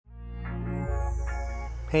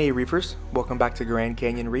Hey Reefers, welcome back to Grand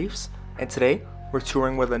Canyon Reefs, and today we're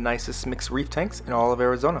touring one of the nicest mixed reef tanks in all of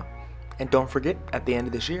Arizona. And don't forget, at the end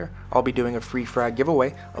of this year, I'll be doing a free frag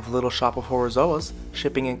giveaway of Little Shop of Horrorzoas,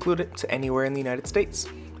 shipping included, to anywhere in the United States.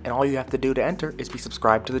 And all you have to do to enter is be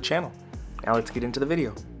subscribed to the channel. Now let's get into the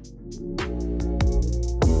video.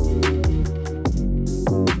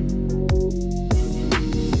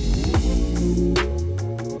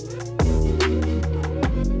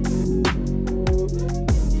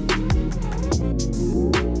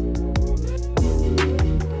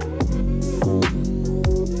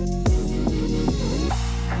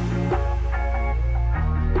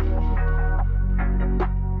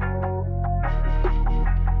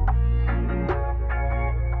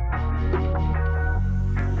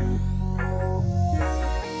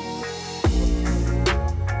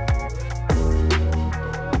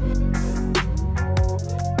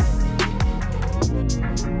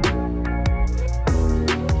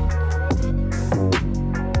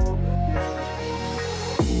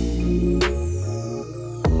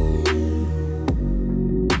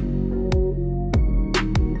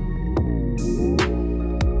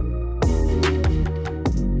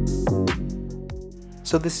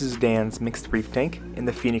 So this is Dan's mixed reef tank in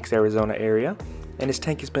the Phoenix, Arizona area, and his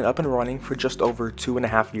tank has been up and running for just over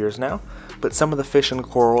 2.5 years now, but some of the fish and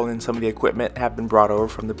coral and some of the equipment have been brought over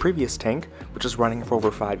from the previous tank, which is running for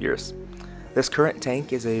over 5 years. This current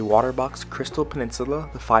tank is a Waterbox Crystal Peninsula,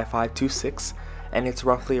 the 5526, and it's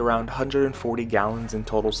roughly around 140 gallons in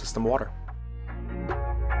total system water.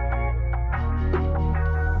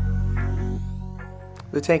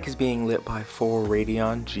 The tank is being lit by 4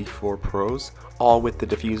 Radion G4 Pros, all with the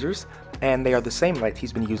diffusers, and they are the same lights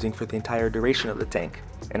he's been using for the entire duration of the tank,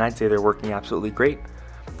 and I'd say they're working absolutely great.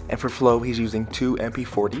 And for flow, he's using 2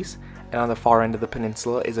 MP40s, and on the far end of the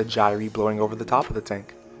peninsula is a gyre blowing over the top of the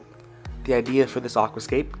tank. The idea for this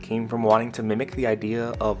aquascape came from wanting to mimic the idea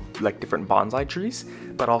of like different bonsai trees,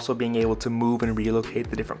 but also being able to move and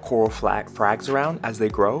relocate the different coral frags around as they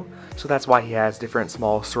grow. So that's why he has different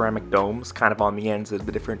small ceramic domes kind of on the ends of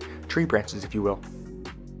the different tree branches, if you will.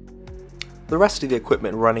 The rest of the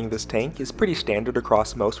equipment running this tank is pretty standard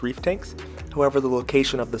across most reef tanks. However, the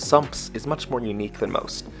location of the sumps is much more unique than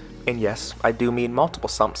most. And yes, I do mean multiple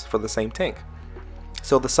sumps for the same tank.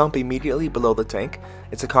 So the sump immediately below the tank,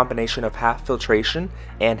 it's a combination of half filtration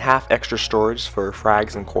and half extra storage for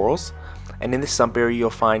frags and corals. And in this sump area you'll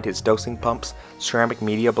find his dosing pumps, ceramic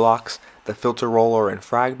media blocks, the filter roller and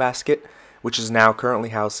frag basket, which is now currently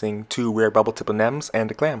housing 2 rare bubble tip anemones and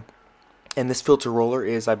a clam. And this filter roller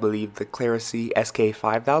is, I believe, the Clarisy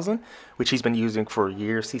SK5000, which he's been using for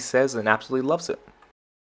years, he says, and absolutely loves it.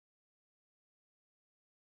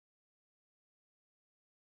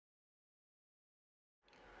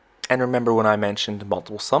 And remember when I mentioned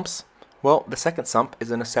multiple sumps? Well, the second sump is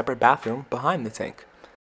in a separate bathroom behind the tank.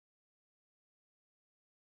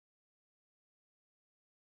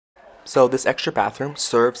 So this extra bathroom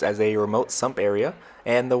serves as a remote sump area,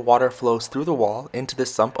 and the water flows through the wall into the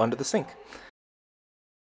sump under the sink.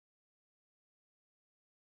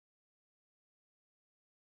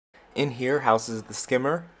 In here houses the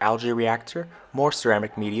skimmer, algae reactor, more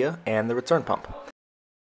ceramic media, and the return pump.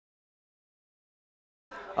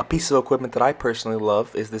 A piece of equipment that I personally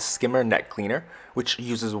love is this skimmer net cleaner, which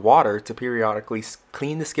uses water to periodically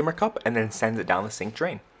clean the skimmer cup and then sends it down the sink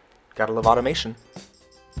drain. Gotta love automation.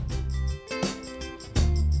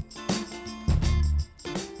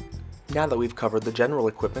 Now that we've covered the general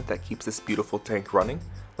equipment that keeps this beautiful tank running,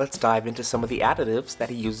 let's dive into some of the additives that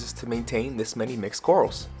he uses to maintain this many mixed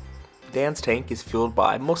corals. Dan's tank is fueled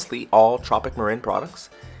by mostly all Tropic Marin products.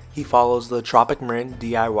 He follows the Tropic Marin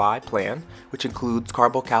DIY plan, which includes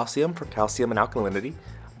carbocalcium for calcium and alkalinity,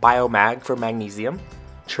 Biomag for magnesium,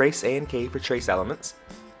 Trace A and K for trace elements,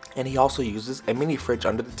 and he also uses a mini fridge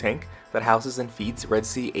under the tank that houses and feeds Red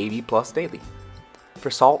Sea 80 Plus daily.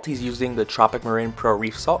 For salt, he's using the Tropic Marin Pro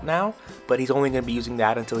Reef salt now, but he's only going to be using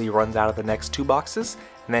that until he runs out of the next 2 boxes,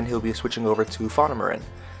 and then he'll be switching over to Fauna Marin.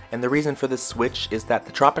 And the reason for this switch is that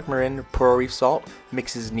the Tropic Marin Pro Reef salt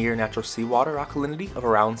mixes near natural seawater alkalinity of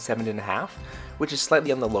around 7.5, which is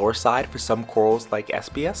slightly on the lower side for some corals like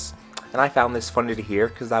SPS. And I found this funny to hear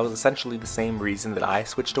because that was essentially the same reason that I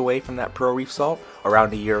switched away from that Pro Reef salt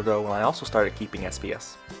around a year ago when I also started keeping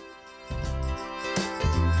SPS.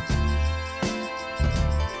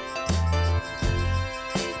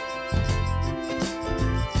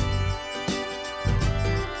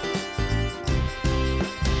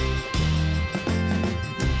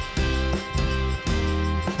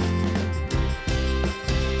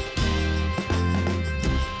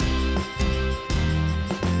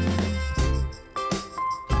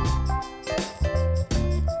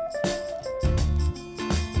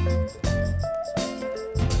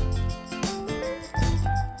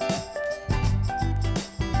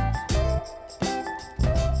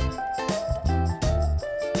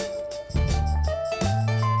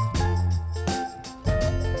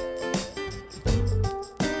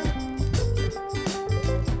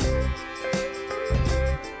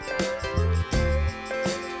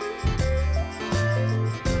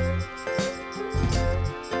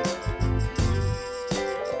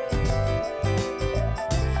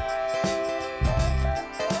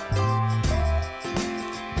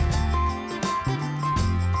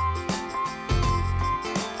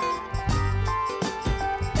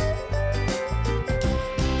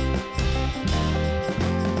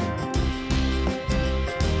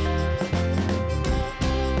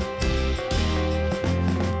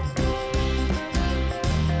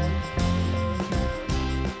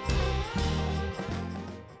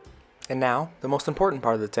 And now, the most important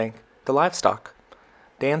part of the tank, the livestock.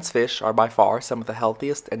 Dan's fish are by far some of the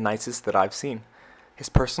healthiest and nicest that I've seen. His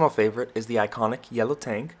personal favorite is the iconic yellow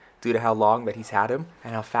tank due to how long that he's had him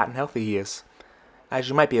and how fat and healthy he is. As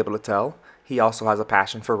you might be able to tell, he also has a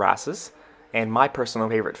passion for wrasses, and my personal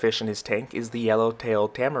favorite fish in his tank is the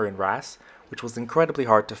yellow-tailed tamarin wrasse, which was incredibly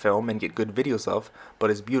hard to film and get good videos of,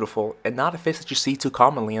 but is beautiful and not a fish that you see too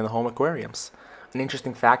commonly in the home aquariums. An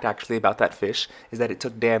interesting fact actually about that fish is that it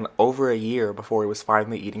took Dan over a year before he was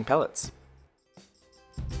finally eating pellets.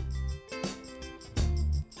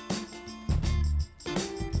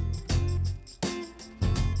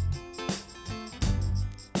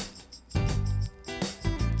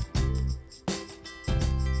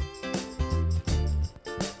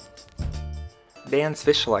 Dan's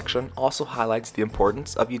fish selection also highlights the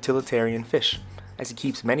importance of utilitarian fish, as he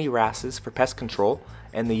keeps many wrasses for pest control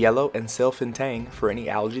and the yellow and sailfin tang for any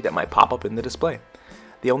algae that might pop up in the display.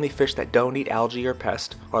 The only fish that don't eat algae or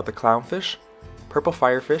pest are the clownfish, purple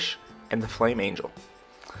firefish, and the flame angel.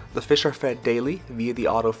 The fish are fed daily via the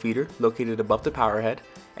auto feeder located above the power head,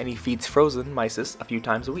 and he feeds frozen mysis a few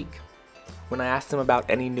times a week. When I asked him about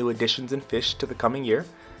any new additions in fish to the coming year,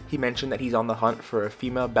 he mentioned that he's on the hunt for a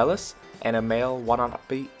female bellis and a male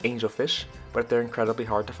one-on-uppy angelfish, but they're incredibly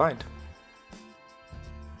hard to find.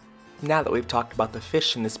 Now that we've talked about the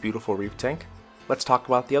fish in this beautiful reef tank, let's talk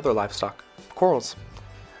about the other livestock, corals.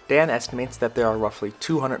 Dan estimates that there are roughly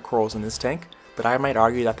 200 corals in this tank, but I might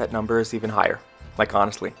argue that that number is even higher. Like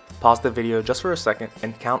honestly, pause the video just for a second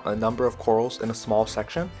and count a number of corals in a small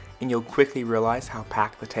section, and you'll quickly realize how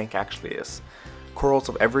packed the tank actually is. Corals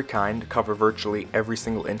of every kind cover virtually every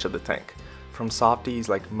single inch of the tank, from softies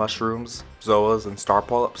like mushrooms, zoas, and star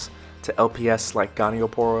polyps, to LPS like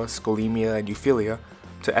goniopora, scolemia, and euphyllia,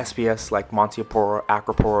 to SPS like montiopora,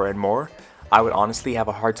 acropora, and more. I would honestly have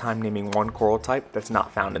a hard time naming one coral type that's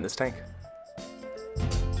not found in this tank.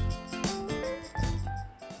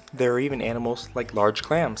 There are even animals like large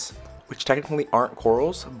clams, which technically aren't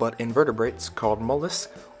corals but invertebrates called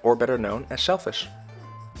mollusks, or better known as shellfish.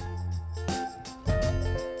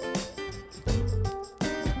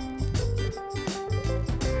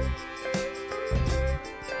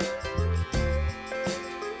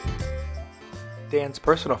 Dan's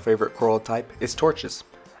personal favorite coral type is torches,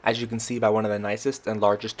 as you can see by one of the nicest and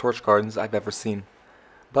largest torch gardens I've ever seen.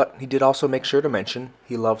 But he did also make sure to mention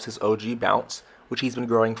he loves his OG bounce, which he's been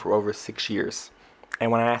growing for over 6 years.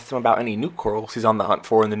 And when I asked him about any new corals he's on the hunt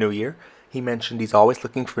for in the new year, he mentioned he's always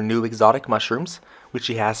looking for new exotic mushrooms, which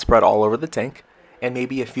he has spread all over the tank, and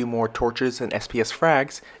maybe a few more torches and SPS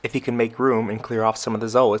frags if he can make room and clear off some of the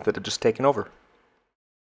zoas that have just taken over.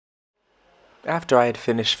 After I had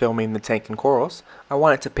finished filming the tank and corals, I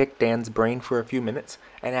wanted to pick Dan's brain for a few minutes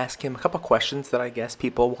and ask him a couple questions that I guess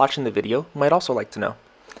people watching the video might also like to know.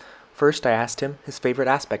 First, I asked him his favorite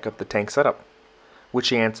aspect of the tank setup, which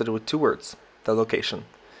he answered with 2 words, the location.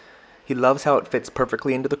 He loves how it fits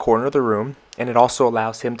perfectly into the corner of the room, and it also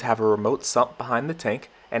allows him to have a remote sump behind the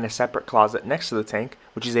tank and a separate closet next to the tank,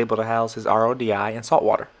 which is able to house his RODI and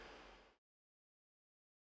saltwater.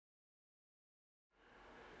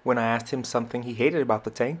 When I asked him something he hated about the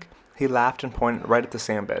tank, he laughed and pointed right at the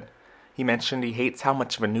sand bed. He mentioned he hates how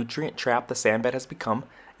much of a nutrient trap the sand bed has become,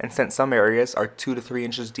 and since some areas are 2 to 3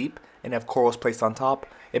 inches deep and have corals placed on top,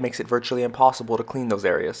 it makes it virtually impossible to clean those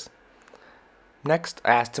areas. Next,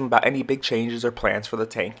 I asked him about any big changes or plans for the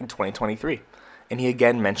tank in 2023, and he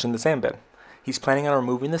again mentioned the sand bed. He's planning on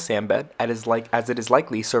removing the sand bed as it is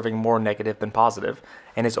likely serving more negative than positive,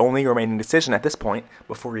 and his only remaining decision at this point,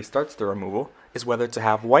 before he starts the removal, is whether to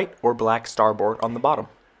have white or black starboard on the bottom.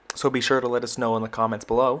 So be sure to let us know in the comments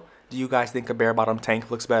below, do you guys think a bare bottom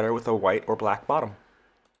tank looks better with a white or black bottom?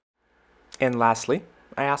 And lastly,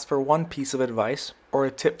 I asked for one piece of advice or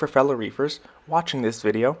a tip for fellow reefers watching this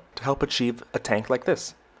video to help achieve a tank like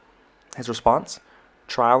this. His response?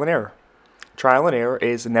 Trial and error. Trial and error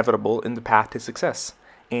is inevitable in the path to success,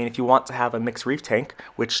 and if you want to have a mixed reef tank,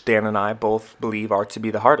 which Dan and I both believe are to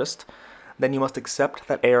be the hardest, then you must accept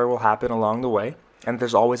that error will happen along the way, and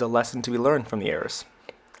there's always a lesson to be learned from the errors.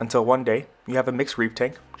 Until one day, you have a mixed reef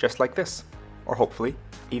tank just like this, or hopefully,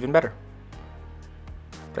 even better.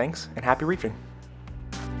 Thanks, and happy reefing!